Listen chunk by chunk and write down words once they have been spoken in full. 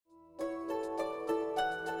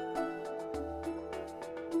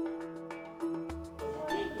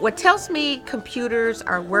What tells me computers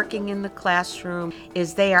are working in the classroom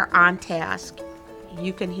is they are on task.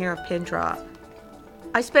 You can hear a pin drop.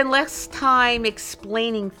 I spend less time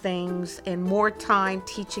explaining things and more time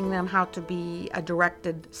teaching them how to be a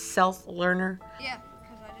directed self-learner.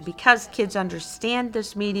 Because kids understand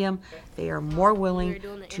this medium, they are more willing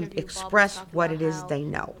to express what it is they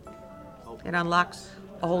know. It unlocks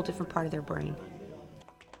a whole different part of their brain.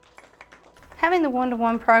 Having the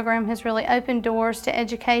one-to-one program has really opened doors to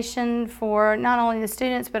education for not only the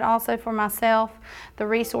students but also for myself. The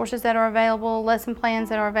resources that are available, lesson plans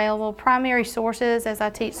that are available, primary sources as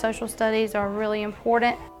I teach social studies are really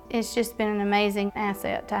important. It's just been an amazing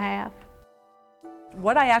asset to have.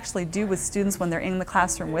 What I actually do with students when they're in the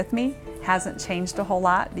classroom with me hasn't changed a whole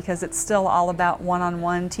lot because it's still all about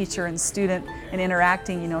one-on-one teacher and student and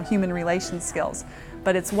interacting, human relation skills.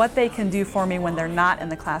 But it's what they can do for me when they're not in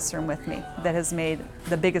the classroom with me that has made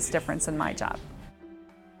the biggest difference in my job.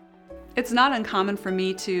 It's not uncommon for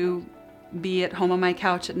me to be at home on my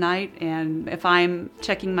couch at night, and if I'm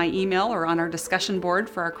checking my email or on our discussion board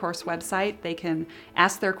for our course website, they can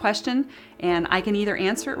ask their question and I can either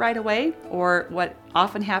answer it right away, or what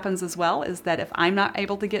often happens as well is that if I'm not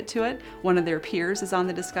able to get to it, one of their peers is on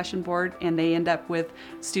the discussion board and they end up with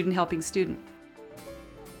student helping student.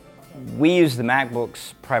 We use the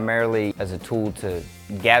MacBooks primarily as a tool to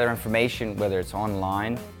gather information, whether it's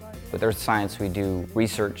online. With earth science, we do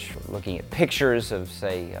research looking at pictures of,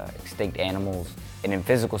 say, extinct animals. And in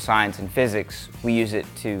physical science and physics, we use it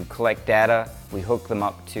to collect data. We hook them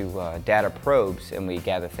up to data probes, and we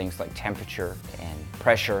gather things like temperature and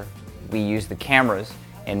pressure. We use the cameras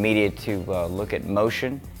and media to look at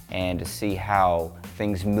motion and to see how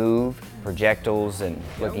things move, projectiles, and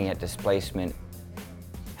looking at displacement.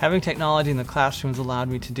 Having technology in the classrooms allowed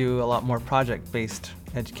me to do a lot more project-based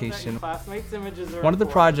education. One of the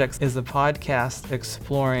projects is a podcast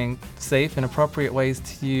exploring safe and appropriate ways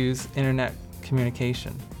to use internet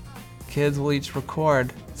communication. Kids will each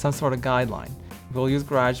record some sort of guideline. We'll use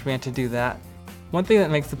GarageBand to do that. One thing that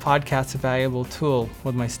makes the podcast a valuable tool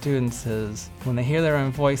with my students is when they hear their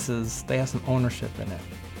own voices, they have some ownership in it.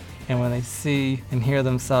 And when they see and hear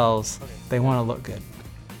themselves, they want to look good.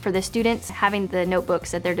 For the students, having the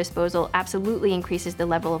notebooks at their disposal absolutely increases the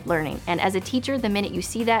level of learning. And as a teacher, the minute you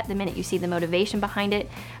see that, the minute you see the motivation behind it,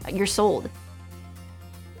 you're sold.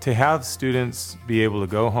 To have students be able to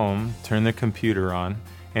go home, turn their computer on,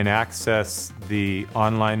 and access the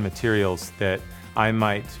online materials that I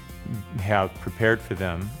might have prepared for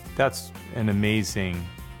them, that's an amazing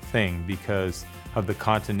thing because of the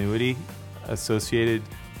continuity associated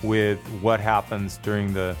with what happens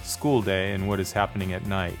during the school day and what is happening at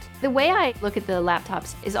night. The way I look at the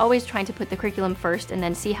laptops is always trying to put the curriculum first and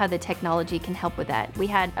then see how the technology can help with that. We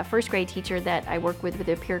had a first grade teacher that I work with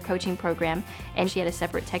a peer coaching program, and she had a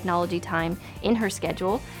separate technology time in her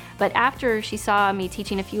schedule. But after she saw me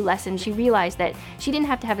teaching a few lessons, she realized that she didn't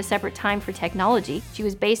have to have a separate time for technology. She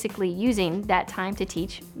was basically using that time to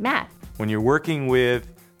teach math. When you're working with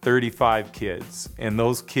 35 kids, and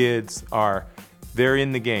those kids they're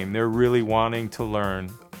in the game, they're really wanting to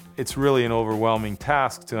learn. It's really an overwhelming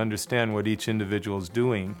task to understand what each individual is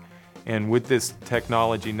doing. And with this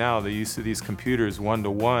technology now, the use of these computers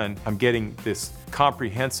one-to-one, I'm getting this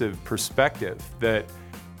comprehensive perspective that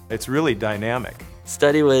it's really dynamic.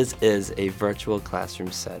 StudyWiz is a virtual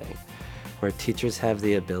classroom setting where teachers have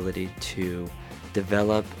the ability to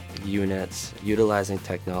develop units utilizing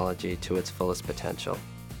technology to its fullest potential.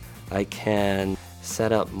 I can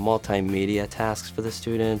set up multimedia tasks for the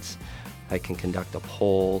students. I can conduct a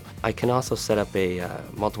poll. I can also set up a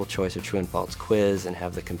multiple choice or true and false quiz and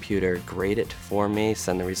have the computer grade it for me,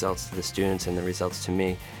 send the results to the students and the results to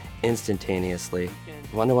me instantaneously.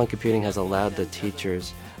 One-to-one computing has allowed the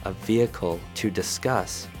teachers a vehicle to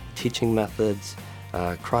discuss teaching methods,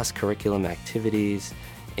 cross-curriculum activities,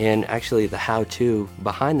 and actually the how-to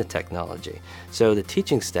behind the technology. So the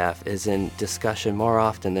teaching staff is in discussion more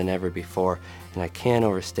often than ever before, and I can't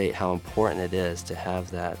overstate how important it is to have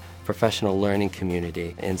that professional learning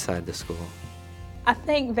community inside the school. I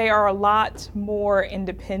think they are a lot more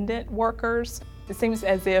independent workers. It seems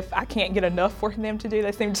as if I can't get enough for them to do.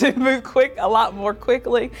 They seem to move a lot more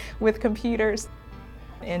quickly with computers.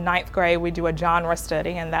 In 9th grade, we do a genre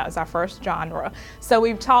study, and that was our first genre. So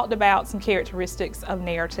we've talked about some characteristics of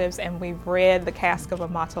narratives, and we've read The Cask of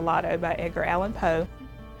Amontillado by Edgar Allan Poe.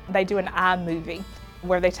 They do an iMovie,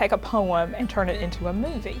 where they take a poem and turn it into a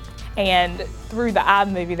movie. And through the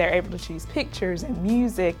iMovie, they're able to choose pictures and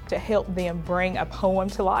music to help them bring a poem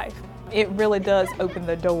to life. It really does open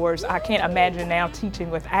the doors. I can't imagine now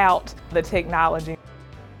teaching without the technology.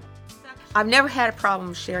 I've never had a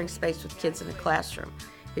problem sharing space with kids in the classroom.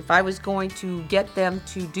 If I was going to get them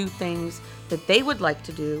to do things that they would like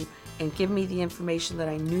to do and give me the information that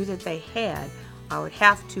I knew that they had, I would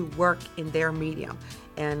have to work in their medium.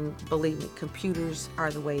 And believe me, computers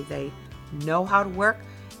are the way they know how to work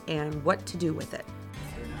and what to do with it.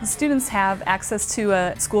 Students have access to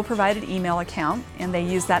a school-provided email account, and they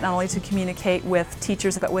use that not only to communicate with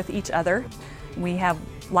teachers but with each other. We have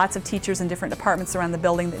lots of teachers in different departments around the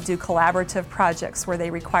building that do collaborative projects where they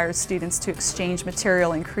require students to exchange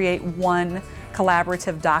material and create one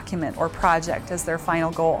collaborative document or project as their final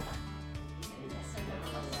goal.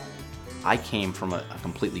 I came from a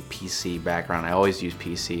completely PC background. I always use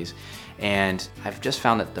PCs, and I've just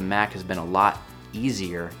found that the Mac has been a lot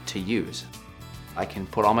easier to use. I can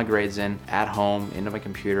put all my grades in at home into my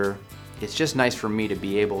computer. It's just nice for me to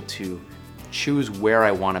be able to choose where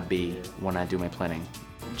I want to be when I do my planning.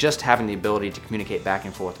 Just having the ability to communicate back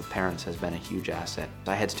and forth with parents has been a huge asset.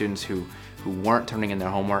 I had students who weren't turning in their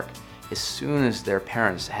homework. As soon as their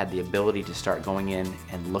parents had the ability to start going in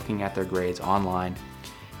and looking at their grades online,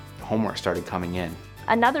 homework started coming in.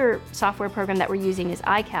 Another software program that we're using is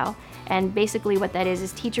iCal, and basically what that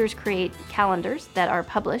is teachers create calendars that are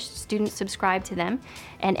published, students subscribe to them,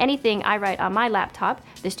 and anything I write on my laptop,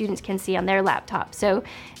 the students can see on their laptop. So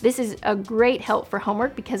this is a great help for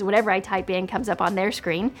homework because whatever I type in comes up on their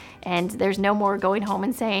screen, and there's no more going home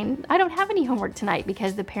and saying, I don't have any homework tonight,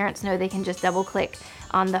 because the parents know they can just double click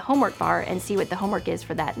on the homework bar and see what the homework is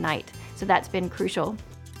for that night. So that's been crucial.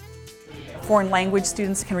 Foreign language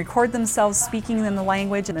students can record themselves speaking in the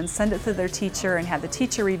language and then send it to their teacher and have the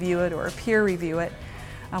teacher review it or a peer review it.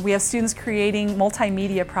 We have students creating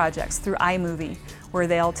multimedia projects through iMovie, where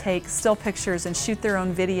they'll take still pictures and shoot their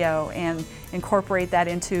own video and incorporate that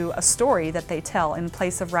into a story that they tell in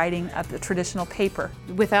place of writing a traditional paper.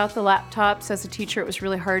 Without the laptops, as a teacher, it was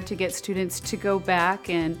really hard to get students to go back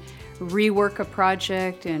and rework a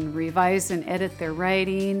project and revise and edit their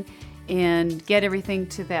writing and get everything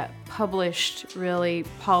to that published, really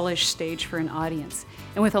polished stage for an audience.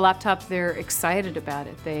 And with a laptop, they're excited about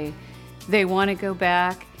it. They want to go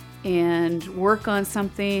back and work on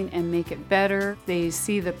something and make it better. They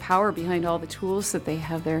see the power behind all the tools that they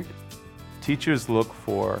have there. Teachers look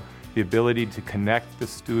for the ability to connect the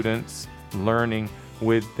students' learning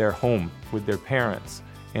with their home, with their parents,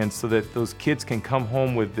 and so that those kids can come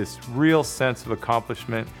home with this real sense of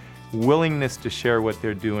accomplishment, willingness to share what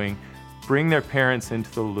they're doing, bring their parents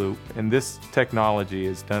into the loop, and this technology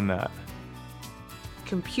has done that.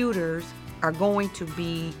 Computers are going to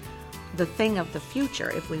be the thing of the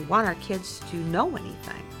future if we want our kids to know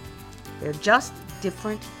anything. They're just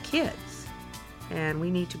different kids, and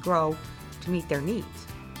we need to grow to meet their needs.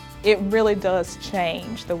 It really does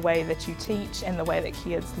change the way that you teach and the way that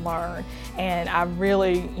kids learn, and I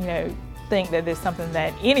really, think that it's something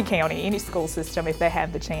that any county, any school system, if they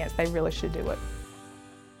have the chance, they really should do it.